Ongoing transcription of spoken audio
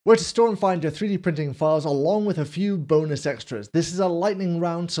Where to store and find your 3D printing files along with a few bonus extras. This is a lightning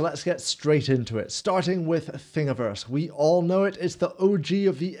round, so let's get straight into it. Starting with Thingiverse. We all know it, it's the OG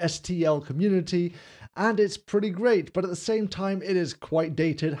of the STL community, and it's pretty great, but at the same time it is quite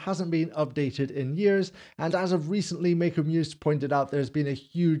dated, hasn't been updated in years, and as of recently, MakerMuse pointed out there's been a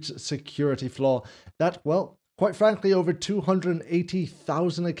huge security flaw that, well, quite frankly, over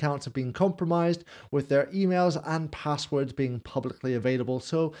 280,000 accounts have been compromised, with their emails and passwords being publicly available.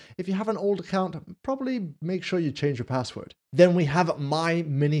 So if you have an old account, probably make sure you change your password. Then we have My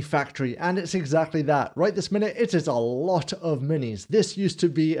Mini Factory, and it's exactly that. Right this minute, it is a lot of minis. This used to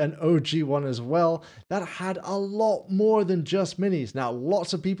be an OG one as well that had a lot more than just minis. Now,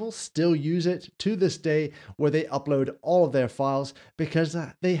 lots of people still use it to this day where they upload all of their files because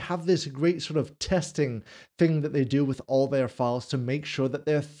they have this great sort of testing thing that they do with all their files to make sure that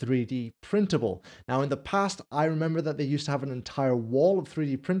they're 3D printable. Now, in the past, I remember that they used to have an entire wall of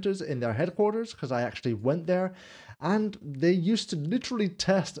 3D printers in their headquarters because I actually went there. And they used to literally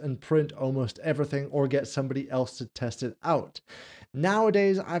test and print almost everything or get somebody else to test it out.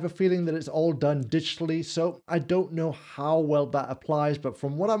 Nowadays, I have a feeling that it's all done digitally, so I don't know how well that applies, but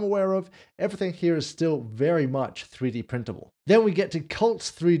from what I'm aware of, everything here is still very much 3D printable. Then we get to Cults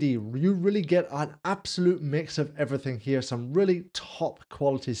 3D. You really get an absolute mix of everything here, some really top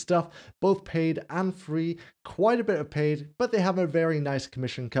quality stuff, both paid and free, quite a bit of paid, but they have a very nice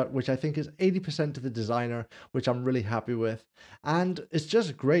commission cut, which I think is 80% to the designer, which I'm really happy with. And it's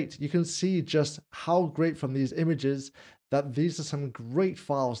just great. You can see just how great from these images that these are some great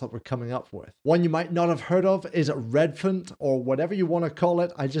files that we're coming up with. One you might not have heard of is Redfont, or whatever you want to call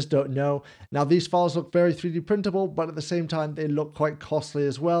it, I just don't know. Now these files look very 3D printable, but at the same time they look quite costly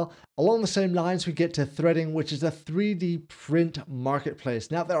as well. Along the same lines we get to Thr-ee-ing, which is a 3D print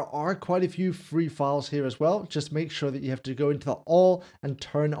marketplace. Now there are quite a few free files here as well, just make sure that you have to go into the all and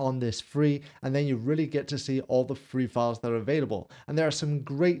turn on this free, and then you really get to see all the free files that are available. And there are some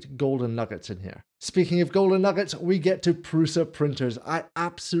great golden nuggets in here. Speaking of golden nuggets, we get to Prenouce printers. I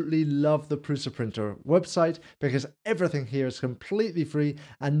absolutely love the Prenouce printer website because everything here is completely free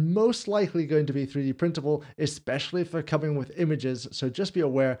and most likely going to be 3D printable, especially if they're coming with images. So just be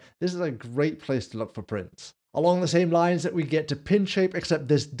aware, this is a great place to look for prints. Along the same lines that we get to PinShape, except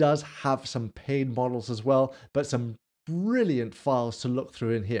this does have some paid models as well, but some brilliant files to look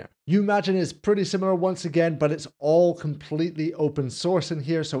through in here. Youmagined is pretty similar once again, but it's all completely open source in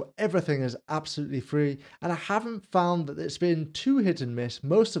here, so everything is absolutely free, and I haven't found that it's been too hit and miss.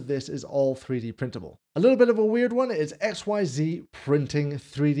 Most of this is all 3D printable. A little bit of a weird one is XYZ Printing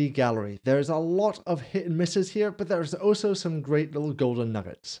 3D Gallery. There's a lot of hit and misses here, but there's also some great little golden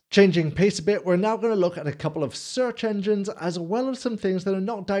nuggets. Changing pace a bit, we're now going to look at a couple of search engines as well as some things that are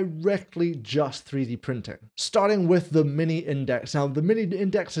not directly just 3D printing. Starting with the Mini Index. Now the Mini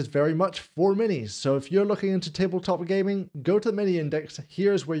Index is very much for minis, so if you're looking into tabletop gaming, go to the Mini Index.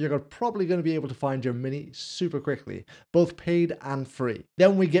 Here's where you're probably going to be able to find your mini super quickly, both paid and free.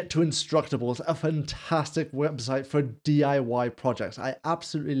 Then we get to Instructables, a fantastic website for DIY projects. I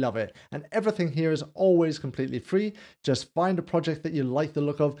absolutely love it, and everything here is always completely free. Just find a project that you like the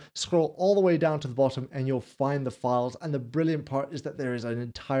look of, scroll all the way down to the bottom, and you'll find the files. And the brilliant part is that there is an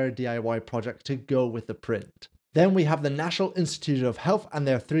entire DIY project to go with the print. Then we have the National Institute of Health and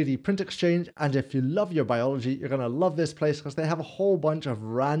their 3D Print Exchange, and if you love your biology, you're going to love this place because they have a whole bunch of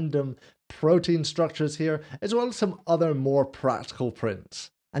random protein structures here, as well as some other more practical prints.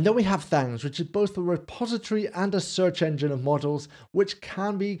 And then we have Thr-ee-ing, which is both a repository and a search engine of models, which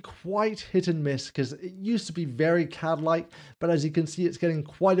can be quite hit and miss because it used to be very CAD-like, but as you can see, it's getting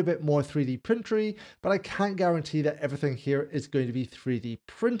quite a bit more 3D printery, but I can't guarantee that everything here is going to be 3D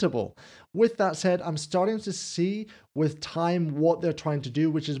printable. With that said, I'm starting to see with time what they're trying to do,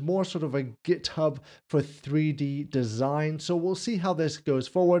 which is more sort of a GitHub for 3D design. So we'll see how this goes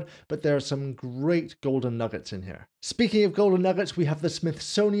forward, but there are some great golden nuggets in here. Speaking of golden nuggets, we have the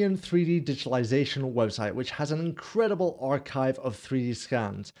Smithsonian 3D digitalization website, which has an incredible archive of 3D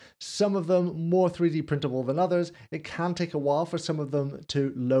scans. Some of them more 3D printable than others. It can take a while for some of them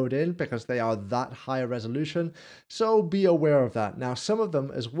to load in because they are that high resolution. So be aware of that. Now, some of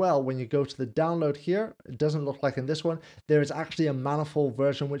them as well, when you go to the download here, it doesn't look like in this one, there is actually a manifold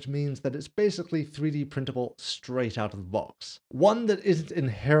version, which means that it's basically 3D printable straight out of the box. One that isn't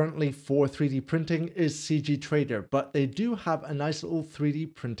inherently for 3D printing is CG Trader, but they do have a nice little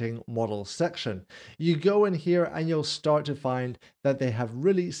 3D printing model section. You go in here and you'll start to find that they have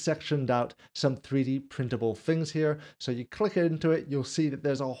really sectioned out some 3D printable things here. So you click into it, you'll see that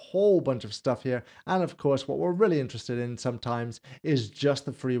there's a whole bunch of stuff here. And of course, what we're really interested in sometimes is just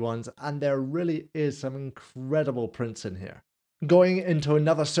the free ones. And there really is some incredible prints in here. Going into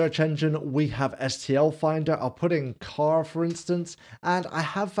another search engine, we have STL Finder. I'll put in car, for instance, and I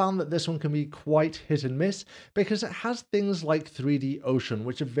have found that this one can be quite hit and miss because it has things like 3D Ocean,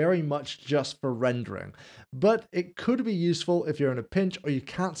 which are very much just for rendering. But it could be useful if you're in a pinch or you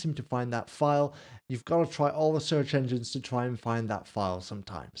can't seem to find that file. You've got to try all the search engines to try and find that file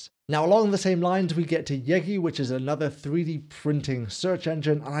sometimes. Now, along the same lines, we get to Yegi, which is another 3D printing search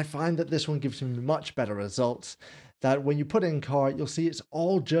engine, and I find that this one gives me much better results. That when you put in car, you'll see it's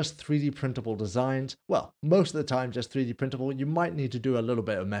all just 3D printable designs. Well, most of the time just 3D printable. You might need to do a little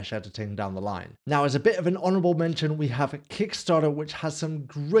bit of mesh editing down the line. Now, as a bit of an honorable mention, we have Kickstarter, which has some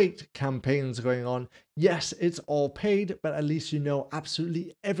great campaigns going on. Yes, it's all paid, but at least you know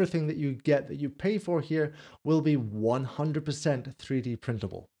absolutely everything that you get that you pay for here will be 100% 3D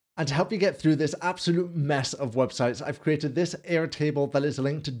printable. And to help you get through this absolute mess of websites, I've created this Airtable that is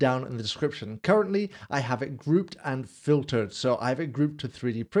linked down in the description. Currently, I have it grouped and filtered. So I have it grouped to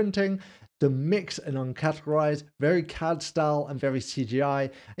 3D printing, the mix and uncategorized, very CAD style and very CGI.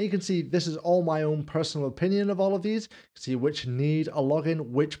 And you can see this is all my own personal opinion of all of these. You can see which need a login,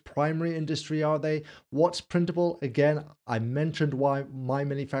 which primary industry are they, what's printable. Again, I mentioned why my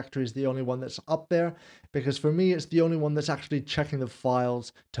mini factory is the only one that's up there, because for me, it's the only one that's actually checking the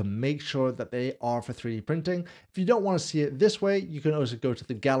files to make sure that they are for 3D printing. If you don't want to see it this way, you can also go to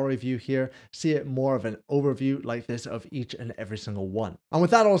the gallery view here, see it more of an overview like this of each and every single one. And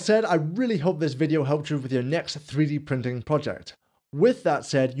with that all said, I really hope this video helped you with your next 3D printing project. With that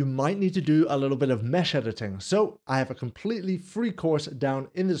said, you might need to do a little bit of mesh editing. So I have a completely free course down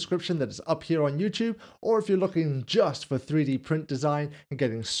in the description that is up here on YouTube, or if you're looking just for 3D print design and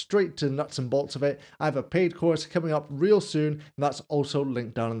getting straight to the nuts and bolts of it, I have a paid course coming up real soon, and that's also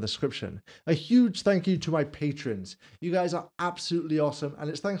linked down in the description. A huge thank you to my patrons. You guys are absolutely awesome, and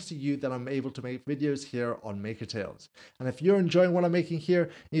it's thanks to you that I'm able to make videos here on Maker Tales. And if you're enjoying what I'm making here,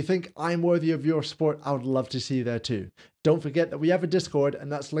 and you think I'm worthy of your support, I would love to see you there too. Don't forget that we have a Discord,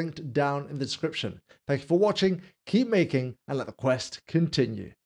 and that's linked down in the description. Thank you for watching, keep making, and let the quest continue.